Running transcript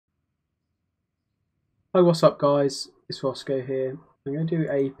Hi, what's up guys? It's Roscoe here. I'm going to do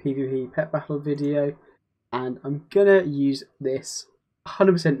a PvP pet battle video and I'm going to use this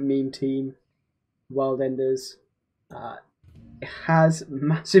 100% meme team, Wild Enders. It has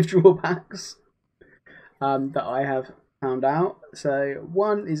massive drawbacks that I have found out. So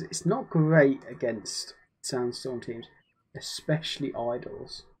one is it's not great against Sandstorm teams, especially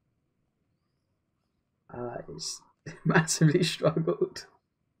idols. It's massively struggled.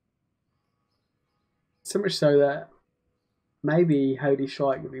 So much so that maybe Holy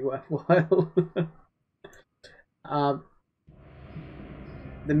Strike would be worthwhile. um,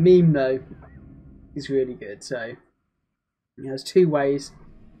 the meme though is really good. So it has two ways to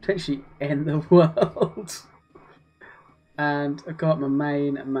potentially end the world. And I've got my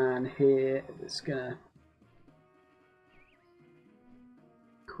main man here that's gonna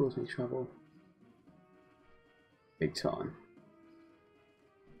cause me trouble big time.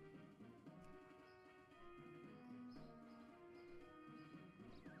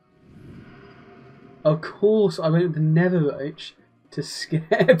 Of course, I went with the Nether Roach to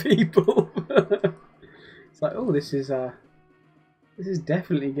scare people. It's like, oh, this is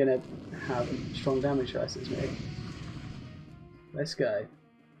definitely gonna have strong damage versus me. Let's go.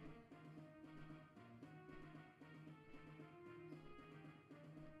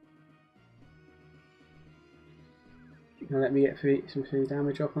 Now let me get some free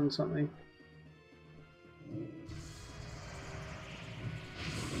damage off on something.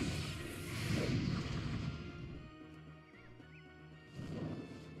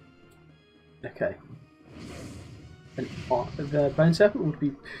 Okay. And the Bone Serpent would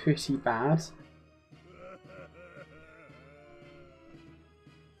be pretty bad.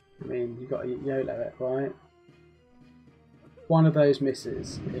 I mean, you got to YOLO it, right? One of those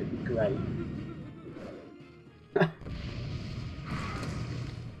misses, it'd be great.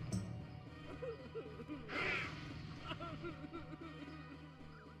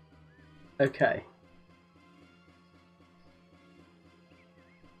 Okay.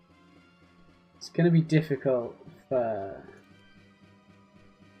 It's going to be difficult for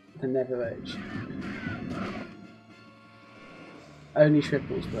the Nether Roach. Only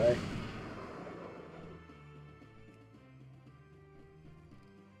triples, bro.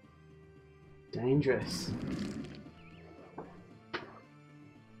 Dangerous.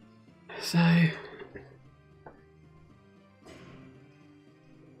 So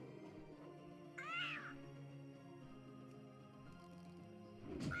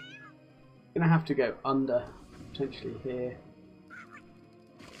gonna have to go under potentially here.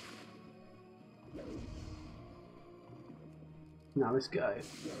 Now let's go.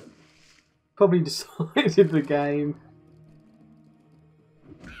 Probably decided the game.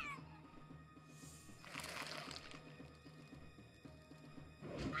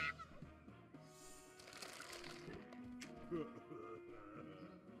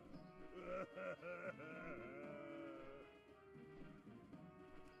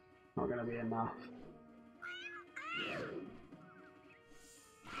 Not gonna be enough.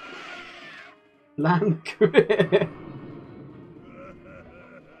 Land career.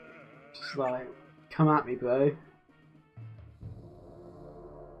 Just like, come at me, bro.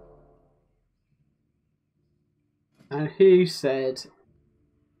 And who said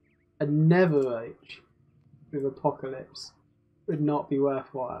a Nether Roach with Apocalypse would not be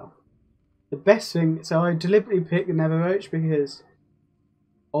worthwhile? The best thing, so I deliberately picked the Nether Roach because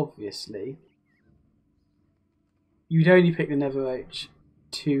obviously you'd only pick the Nether Roach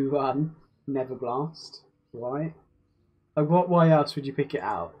to run Nether Blast, right? Like why else would you pick it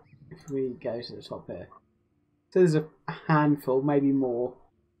out if we go to the top here? So there's a handful, maybe more.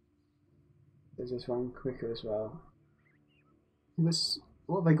 There's this one quicker as well.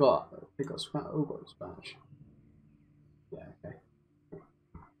 What have they got? They got Spanish. Yeah, okay.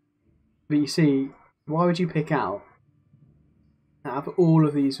 But you see, why would you pick out of all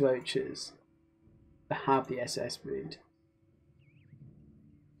of these roaches that have the SS breed?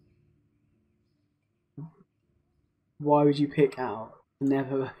 Why would you pick out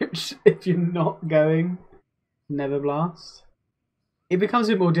Nether Roach if you're not going Nether Blast? It becomes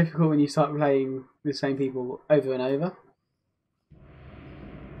a bit more difficult when you start playing the same people over and over.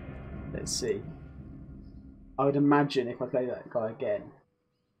 Let's see. I would imagine if I play that guy again,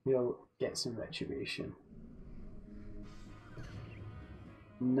 he'll get some retribution.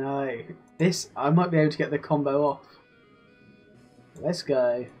 No. This, I might be able to get the combo off. Let's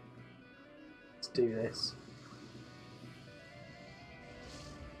go. Let's do this.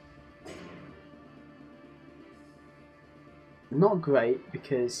 Not great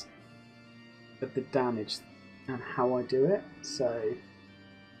because of the damage and how I do it, so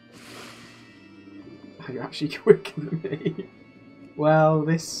you're actually quicker than me. Well,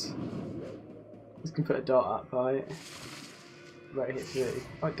 this can put a dot up, right? Right, hit through.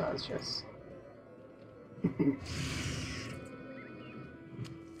 Oh, it does, yes.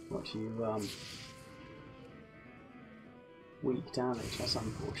 What you, weak damage, that's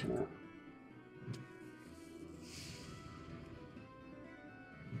unfortunate.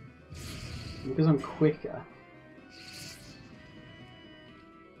 Because I'm quicker,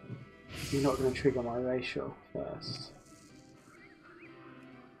 you're not going to trigger my racial first.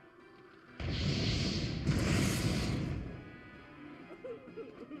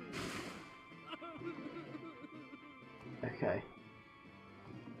 Okay.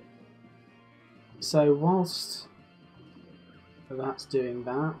 So whilst that's doing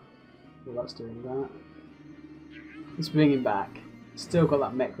that, well, that's doing that, let's bring him back. Still got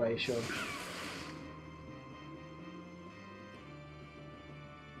that mech racial.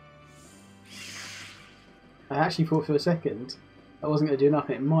 I actually thought for a second I wasn't going to do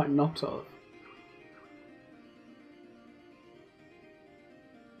nothing. It might not have.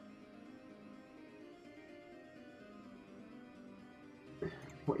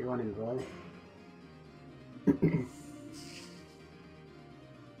 What you running, bro?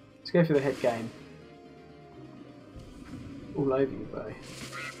 Let's go for the head game. All over you, bro.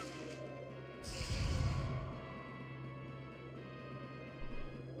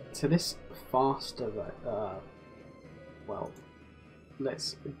 So this faster, well,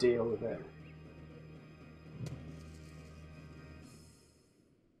 let's deal with it.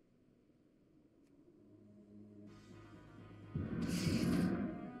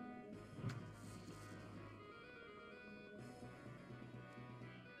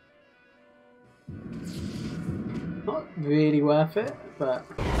 Not really worth it, but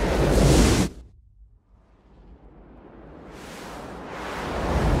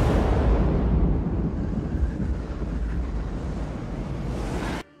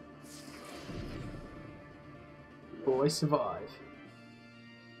always survive.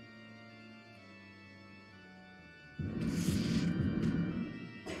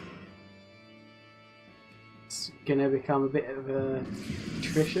 It's gonna become a bit of a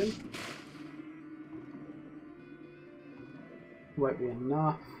attrition. Won't be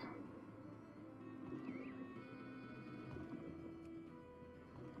enough.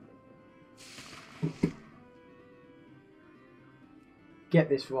 Get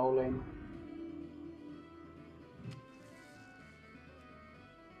this rolling.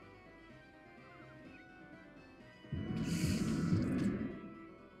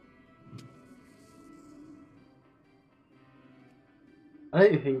 I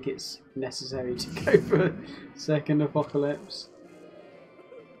don't think it's necessary to go for a second apocalypse.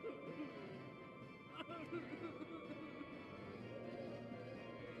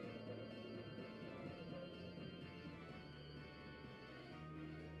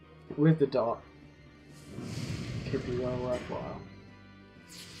 With the dot, could be well worthwhile.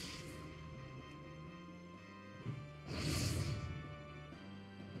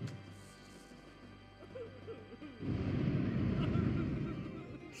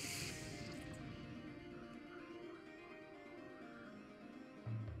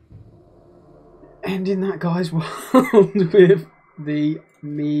 Ending that guy's world with the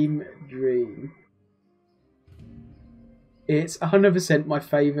meme dream. It's 100% my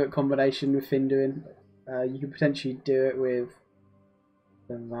favourite combination with Finduin. You can potentially do it with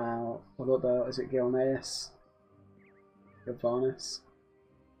the is it Gilneas? Gilvanus.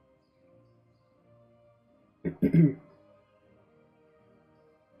 It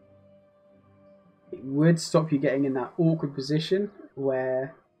would stop you getting in that awkward position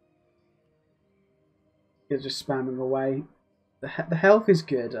where you're just spamming away. The health is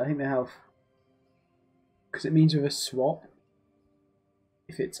good. I think the health, because it means with a swap,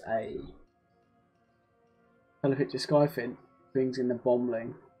 if it's a Elephant to Skyfin, brings in the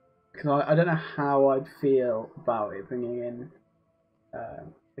bombling. Because I don't know how I'd feel about it bringing in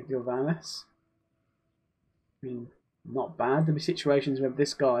the Gilvanus. I mean, not bad. There'll be situations where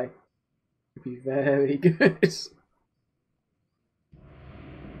this guy would be very good.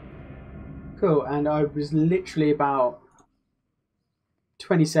 Cool, and I was literally about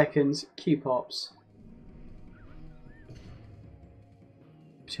 20 seconds, Q pops.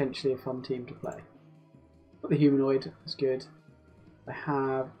 Potentially a fun team to play. Got the humanoid, that's good. I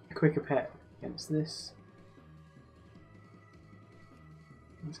have a quicker pet against this.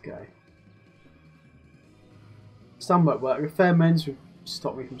 Let's go. Stun won't work. The pheromones would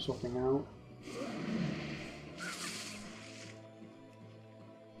stop me from swapping out.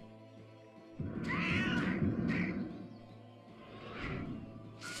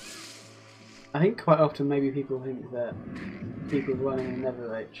 I think quite often maybe people think that people running in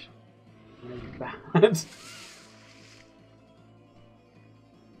Nether Age are bad.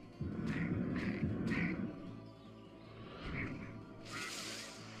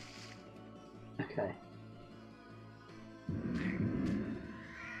 Okay.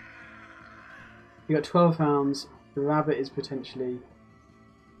 You got 12 rounds. The rabbit is potentially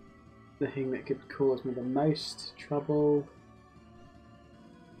the thing that could cause me the most trouble.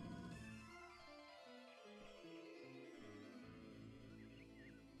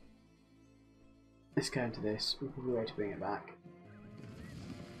 Let's go into this. We'll probably way to bring it back.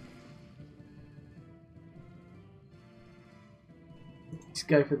 Let's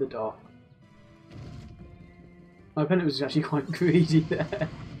go for the dot. My opponent was actually quite greedy there.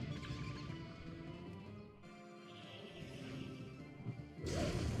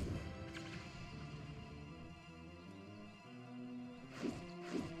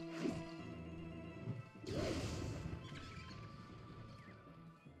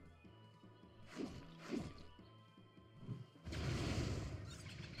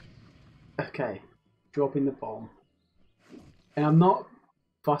 Okay, dropping the bomb. And I'm not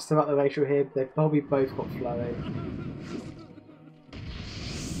fussed about the ratio here, they've probably both got flurry.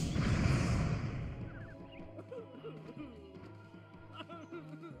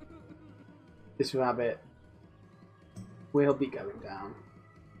 This rabbit will be going down.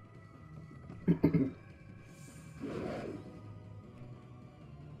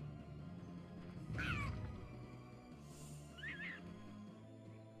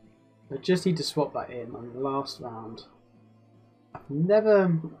 I just need to swap that in on the last round. I've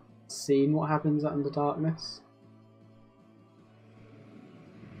never seen what happens under darkness.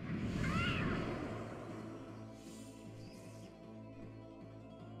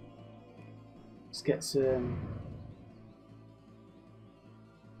 Let's get some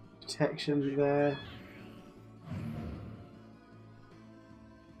protection there.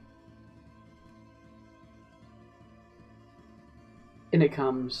 In it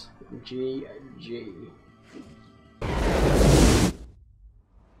comes. GG.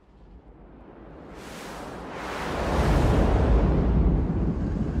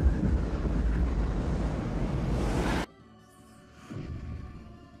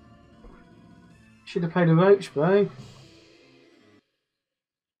 Should have played a roach, bro.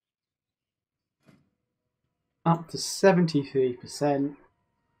 Up to 73%.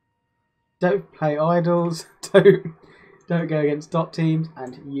 Don't play idols. Don't go against dot teams,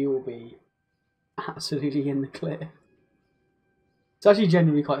 and you will be absolutely in the clear. It's actually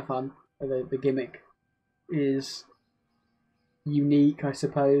genuinely quite fun. The gimmick is unique, I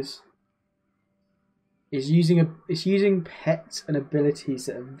suppose. It's using pets and abilities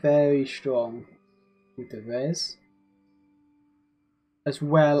that are very strong with the res, as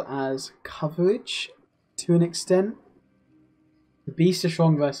well as coverage to an extent. The beasts are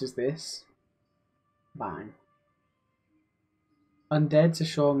strong versus this. Bang. Undeads are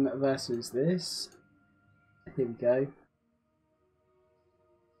strong versus this. Here we go.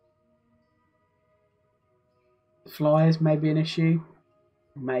 Flyers may be an issue.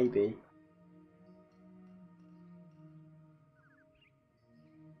 Maybe.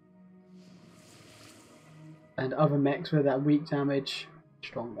 And other mechs with that weak damage,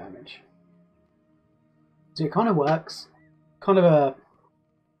 strong damage. So it kind of works. Kind of a...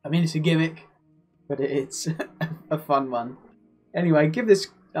 I mean, it's a gimmick, but it's a fun one. Anyway, give this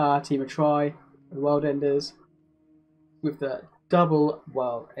team a try. The World Enders with the double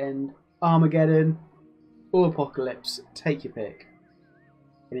World End, Armageddon, or Apocalypse. Take your pick.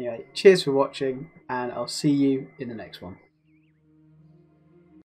 Anyway, cheers for watching, and I'll see you in the next one.